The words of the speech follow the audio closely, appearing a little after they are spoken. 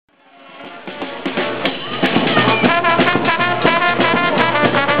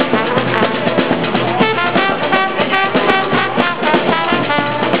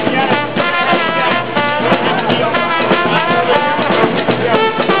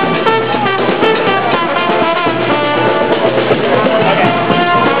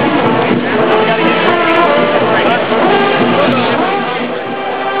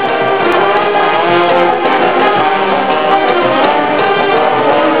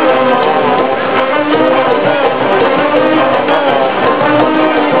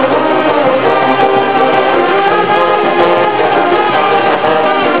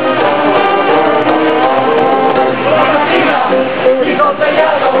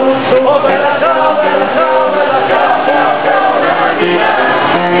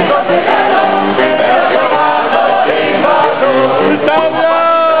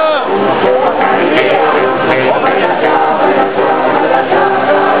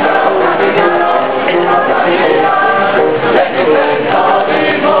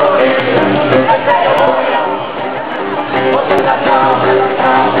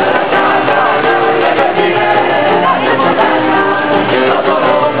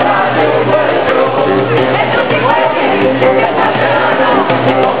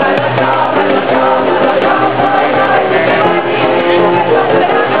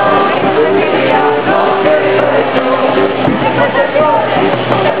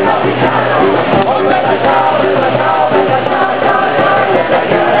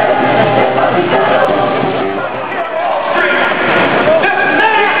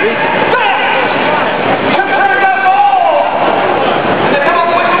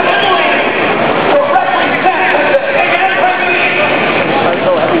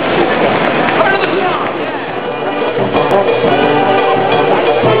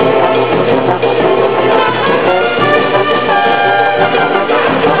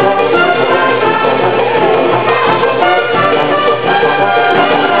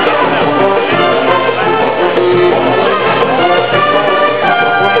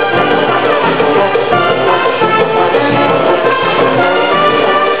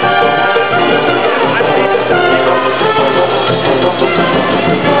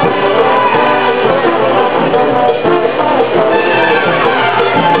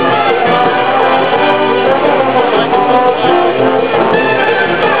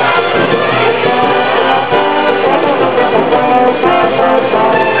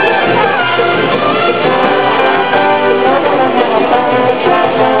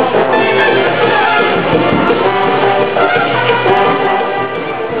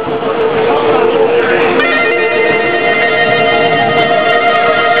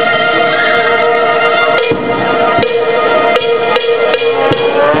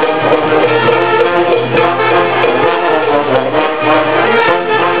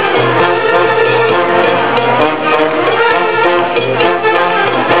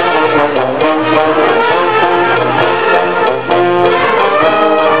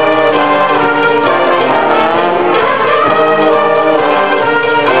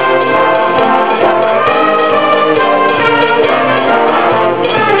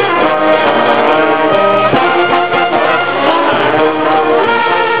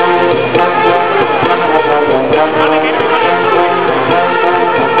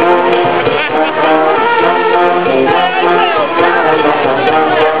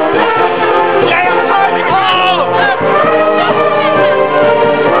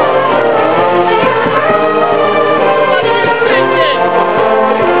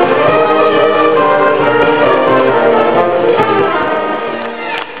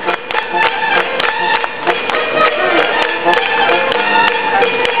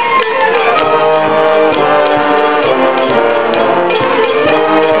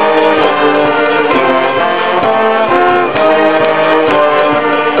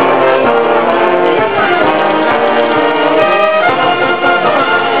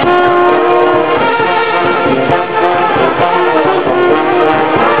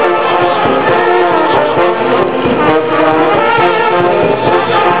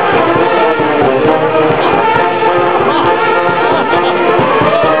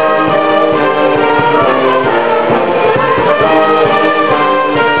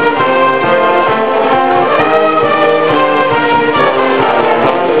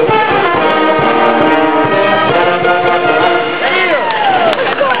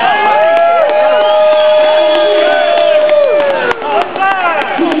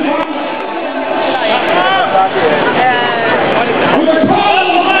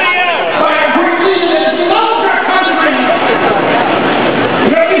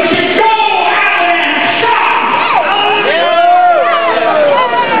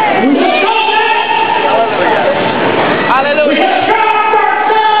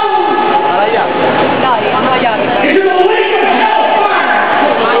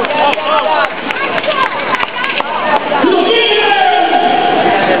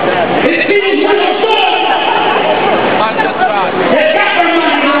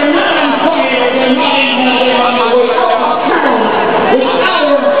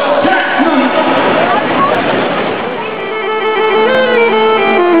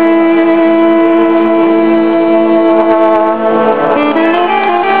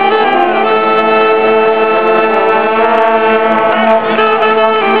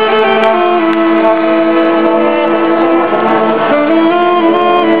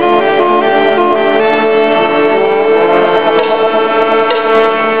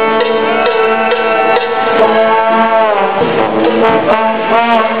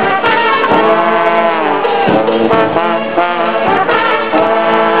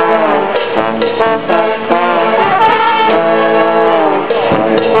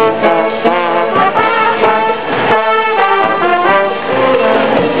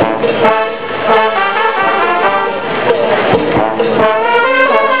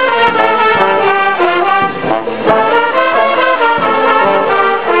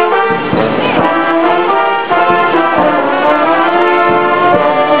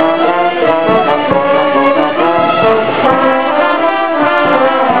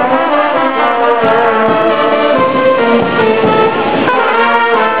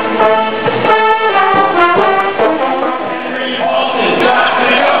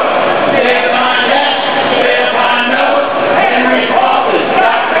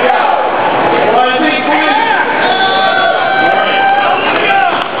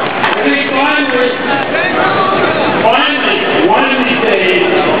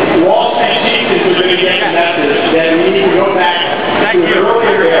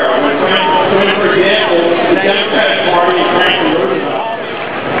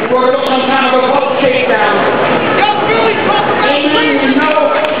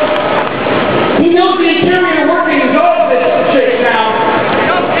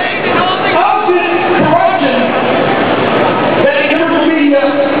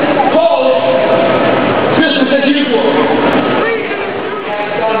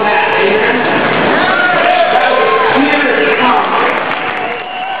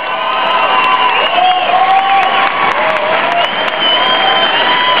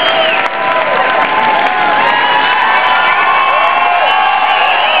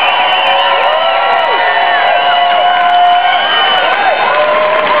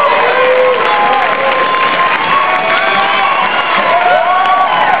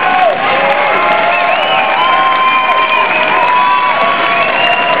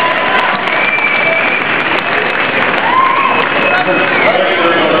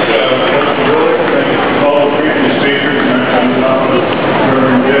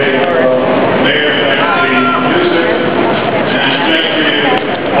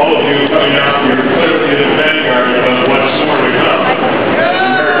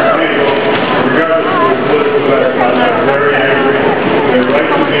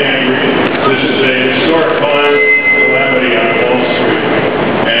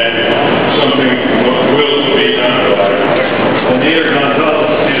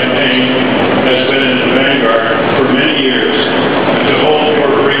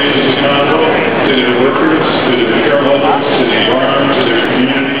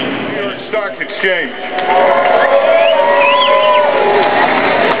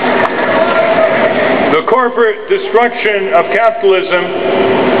corporate destruction of capitalism,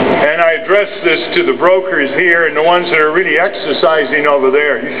 and I address this to the brokers here and the ones that are really exercising over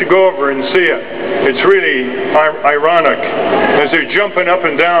there. You should go over and see it. It's really ironic as they're jumping up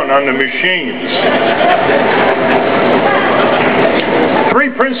and down on the machines.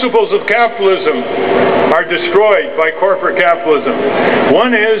 Three principles of capitalism are destroyed by corporate capitalism.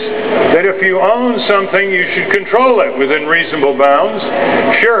 One is that if you own something, you should control it within reasonable bounds.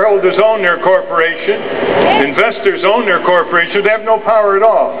 Shareholders own their corporation. Investors own their corporation. They have no power at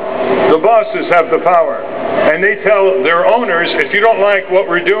all. The bosses have the power. And they tell their owners, if you don't like what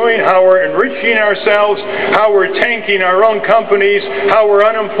we're doing, how we're enriching ourselves, how we're tanking our own companies, how we're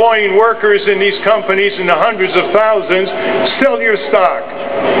unemploying workers in these companies in the hundreds of thousands, sell your stock.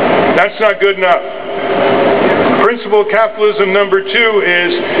 That's not good enough. Principle of capitalism number 2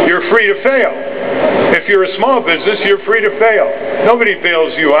 is you're free to fail. If you're a small business, you're free to fail. Nobody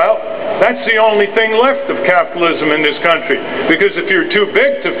bails you out. That's the only thing left of capitalism in this country. Because if you're too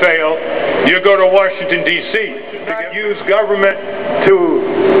big to fail, you go to Washington, D.C. to use government to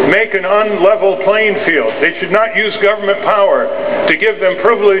make an unlevel playing field. They should not use government power to give them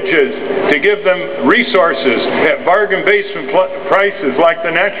privileges, to give them resources at bargain basement prices like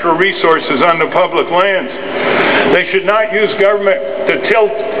the natural resources on the public lands. They should not use government to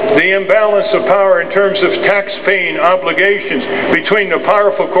tilt the imbalance of power in terms of tax-paying obligations between the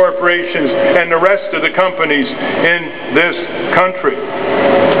powerful corporations and the rest of the companies in this country.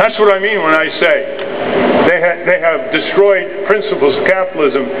 That's what I mean when I say they have destroyed principles of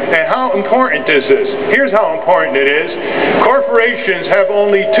capitalism. And how important is this? Here's how important it is. Corporations have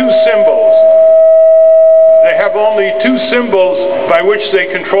only two symbols. They have only two symbols by which they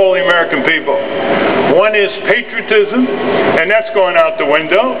control the American people. One is patriotism, and that's going out the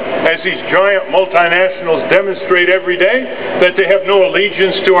window, as these giant multinationals demonstrate every day that they have no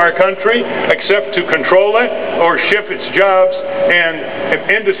allegiance to our country except to control it or ship its jobs and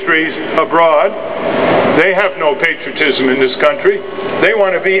industries abroad. They have no patriotism in this country. They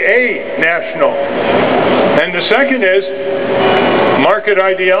want to be a national. And the second is market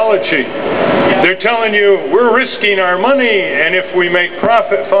ideology. They're telling you, we're risking our money, and if we make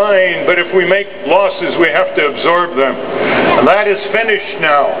profit, fine, but if we make losses, we have to absorb them. That is finished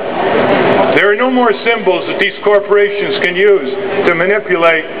now. There are no more symbols that these corporations can use to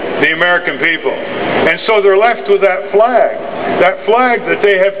manipulate the American people. And so they're left with that flag that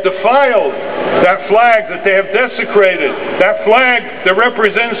they have defiled, that flag that they have desecrated, that flag that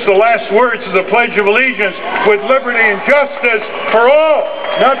represents the last words of the Pledge of Allegiance, with liberty and justice for all,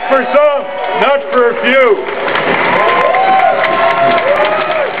 not for some, not for a few.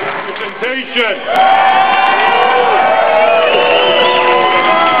 Representation.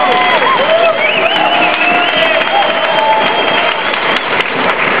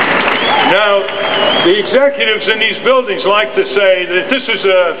 Now, the executives in these buildings like to say that this is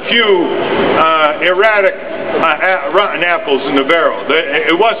a few erratic rotten apples in the barrel.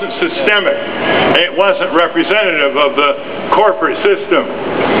 It wasn't systemic. It wasn't representative of the corporate system.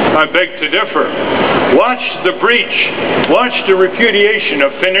 I beg to differ. Watch the breach. Watch the repudiation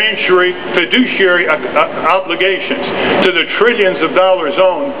of fiduciary obligations to the trillions of dollars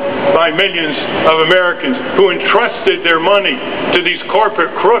owned by millions of Americans who entrusted their money to these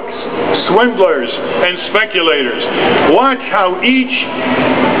corporate crooks, swindlers, and speculators. Watch how each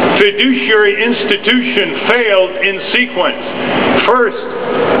fiduciary institution failed in sequence. First,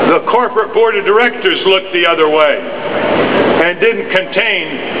 the corporate board of directors looked the other way and didn't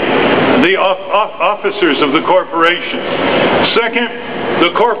contain the officers of the corporation. Second, the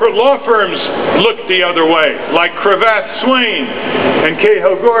corporate law firms looked the other way, like Cravath Swain and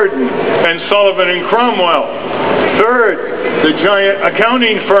Cahill Gordon and Sullivan and Cromwell. Third, the giant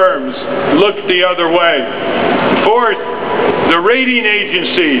accounting firms looked the other way. Fourth, the rating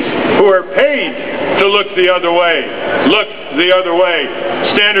agencies who are paid to look the other way looked the other way.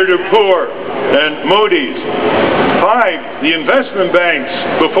 Standard & Poor and Moody's. 5, the investment banks,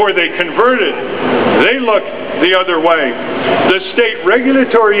 before they converted, they looked the other way. The state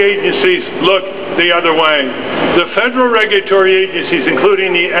regulatory agencies looked the other way. The federal regulatory agencies,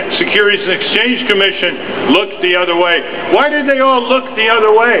 including the Securities and Exchange Commission, looked the other way. Why did they all look the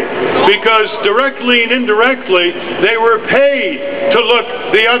other way? Because directly and indirectly, they were paid to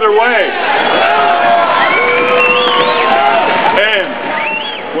look the other way. And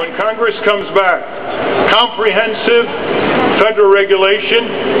when Congress comes back, comprehensive federal regulation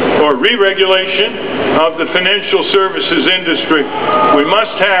or re-regulation of the financial services industry. We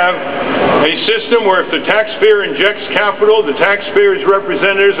must have a system where if the taxpayer injects capital, the taxpayer's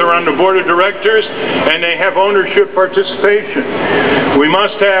representatives are on the board of directors and they have ownership participation. We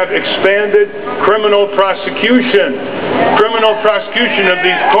must have expanded criminal prosecution of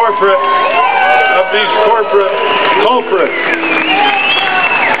these corporate culprits.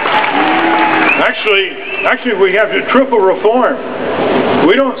 Actually, we have to triple reform.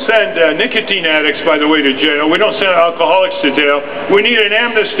 We don't send nicotine addicts, by the way, to jail. We don't send alcoholics to jail. We need an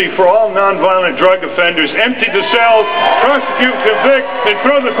amnesty for all nonviolent drug offenders. Empty the cells, prosecute, convict, and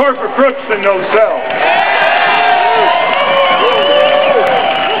throw the corporate crooks in those cells.